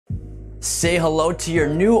Say hello to your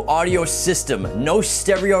new audio system, no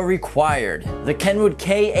stereo required. The Kenwood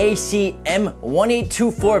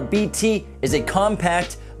KAC-M1824BT is a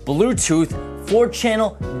compact Bluetooth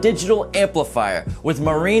 4-channel digital amplifier with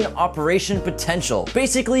marine operation potential.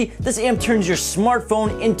 Basically, this amp turns your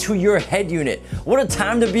smartphone into your head unit. What a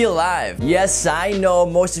time to be alive. Yes, I know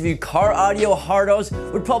most of you car audio hardos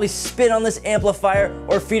would probably spit on this amplifier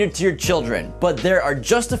or feed it to your children, but there are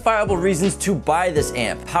justifiable reasons to buy this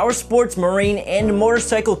amp. Power sports, marine, and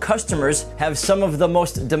motorcycle customers have some of the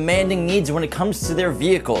most demanding needs when it comes to their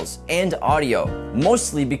vehicles and audio,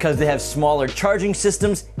 mostly because they have smaller charging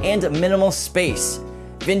systems and minimal space.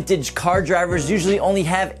 Vintage car drivers usually only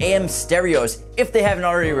have AM stereos if they haven't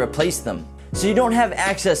already replaced them, so you don't have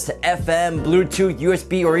access to FM, Bluetooth,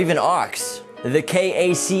 USB, or even aux. The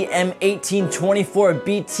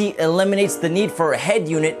KAC-M1824BT eliminates the need for a head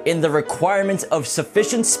unit in the requirement of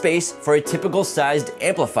sufficient space for a typical sized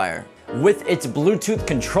amplifier. With its Bluetooth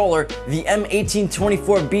controller, the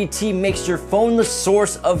M1824BT makes your phone the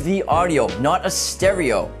source of the audio, not a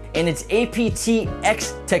stereo. And its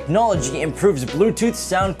aptX technology improves Bluetooth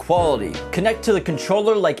sound quality. Connect to the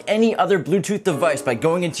controller like any other Bluetooth device by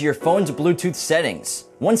going into your phone's Bluetooth settings.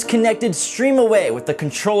 Once connected, stream away with the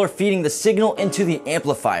controller feeding the signal into the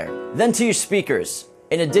amplifier, then to your speakers.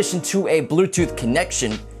 In addition to a Bluetooth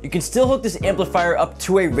connection, you can still hook this amplifier up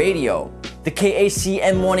to a radio. The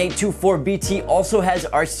KAC-M1824BT also has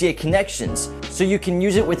RCA connections, so you can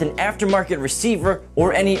use it with an aftermarket receiver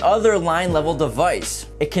or any other line-level device.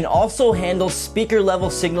 It can also handle speaker-level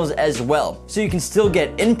signals as well, so you can still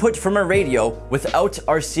get input from a radio without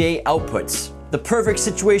RCA outputs. The perfect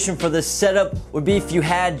situation for this setup would be if you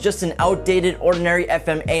had just an outdated ordinary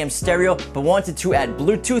FM/AM stereo but wanted to add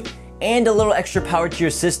Bluetooth and a little extra power to your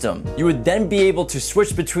system. You would then be able to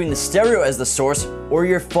switch between the stereo as the source or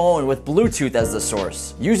your phone with Bluetooth as the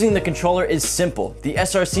source. Using the controller is simple. The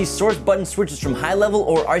SRC source button switches from high level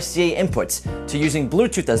or RCA inputs to using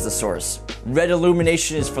Bluetooth as the source. Red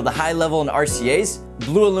illumination is for the high level and RCAs,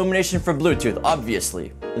 blue illumination for Bluetooth,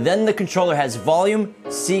 obviously. Then the controller has volume,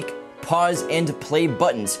 seek, pause, and play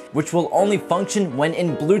buttons, which will only function when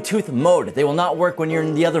in Bluetooth mode. They will not work when you're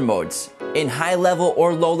in the other modes. In high level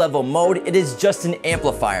or low level mode, it is just an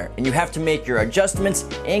amplifier, and you have to make your adjustments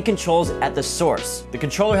and controls at the source. The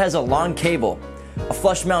controller has a long cable, a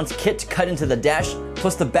flush mount kit cut into the dash,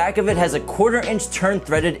 plus the back of it has a 1/4 inch turn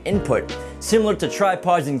threaded input, similar to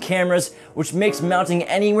tripods and cameras, which makes mounting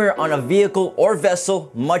anywhere on a vehicle or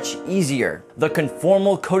vessel much easier. The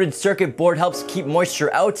conformal coated circuit board helps keep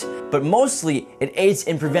moisture out, but mostly it aids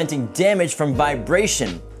in preventing damage from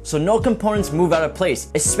vibration, so no components move out of place,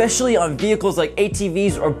 especially on vehicles like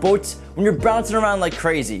ATVs or boats when you're bouncing around like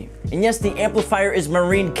crazy. And yes, the amplifier is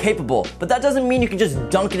marine capable, but that doesn't mean you can just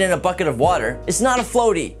dunk it in a bucket of water. It's not a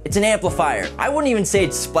floaty, it's an amplifier. I wouldn't even say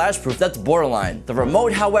it's splash proof, that's borderline. The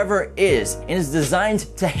remote, however, is, and is designed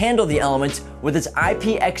to handle the element with its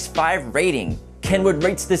IPX5 rating. Kenwood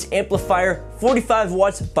rates this amplifier 45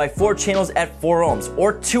 watts by 4 channels at 4 ohms,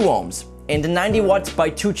 or 2 ohms. And 90 watts by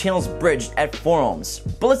 2 channels bridged at 4 ohms.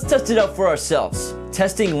 But let's test it out for ourselves.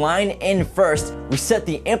 Testing line in first, we set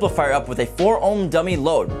the amplifier up with a 4 ohm dummy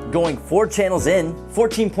load, going 4 channels in,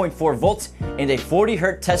 14.4 volts, and a 40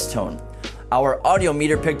 Hz test tone. Our audio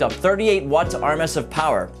meter picked up 38 watts RMS of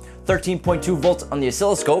power, 13.2 volts on the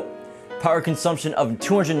oscilloscope, power consumption of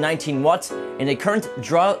 219 watts, and a current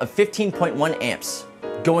draw of 15.1 amps.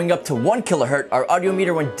 Going up to 1 kHz, our audio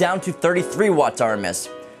meter went down to 33 watts RMS,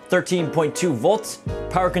 13.2 volts,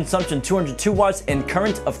 power consumption 202 watts, and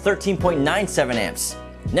current of 13.97 amps.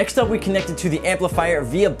 Next up, we connected to the amplifier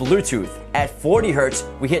via Bluetooth. At 40 Hz,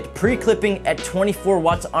 we hit pre-clipping at 24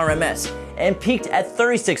 watts RMS and peaked at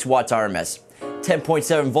 36 watts RMS,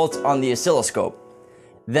 10.7 volts on the oscilloscope.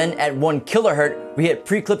 Then at 1 kHz, we hit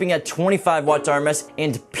pre-clipping at 25 watts RMS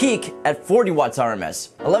and peak at 40 watts RMS,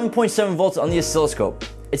 11.7 volts on the oscilloscope.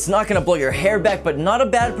 It's not gonna blow your hair back, but not a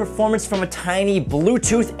bad performance from a tiny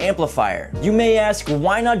Bluetooth amplifier. You may ask,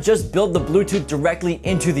 why not just build the Bluetooth directly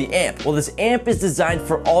into the amp? Well, this amp is designed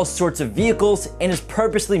for all sorts of vehicles and is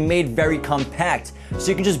purposely made very compact, so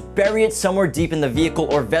you can just bury it somewhere deep in the vehicle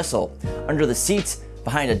or vessel, under the seats,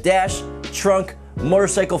 behind a dash, trunk,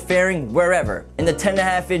 motorcycle fairing, wherever. And the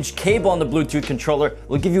 10.5-inch cable on the Bluetooth controller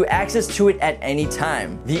will give you access to it at any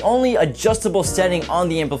time. The only adjustable setting on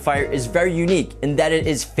the amplifier is very unique in that it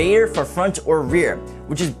is fader for front or rear,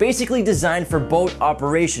 which is basically designed for boat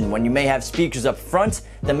operation when you may have speakers up front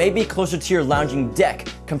that may be closer to your lounging deck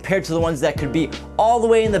compared to the ones that could be all the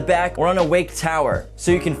way in the back or on a wake tower.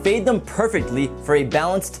 So you can fade them perfectly for a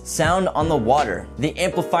balanced sound on the water. The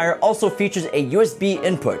amplifier also features a USB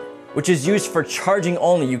input, which is used for charging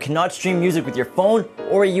only. You cannot stream music with your phone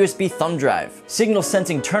or a USB thumb drive. Signal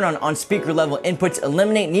sensing turn on speaker level inputs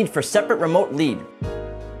eliminate need for separate remote lead.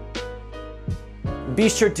 Be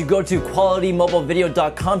sure to go to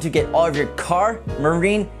qualitymobilevideo.com to get all of your car,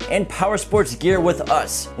 marine, and power sports gear with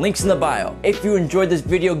us. Links in the bio. If you enjoyed this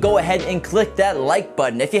video, go ahead and click that like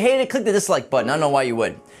button. If you hated it, click the dislike button. I don't know why you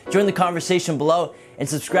would. Join the conversation below and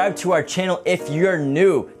subscribe to our channel if you're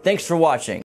new. Thanks for watching.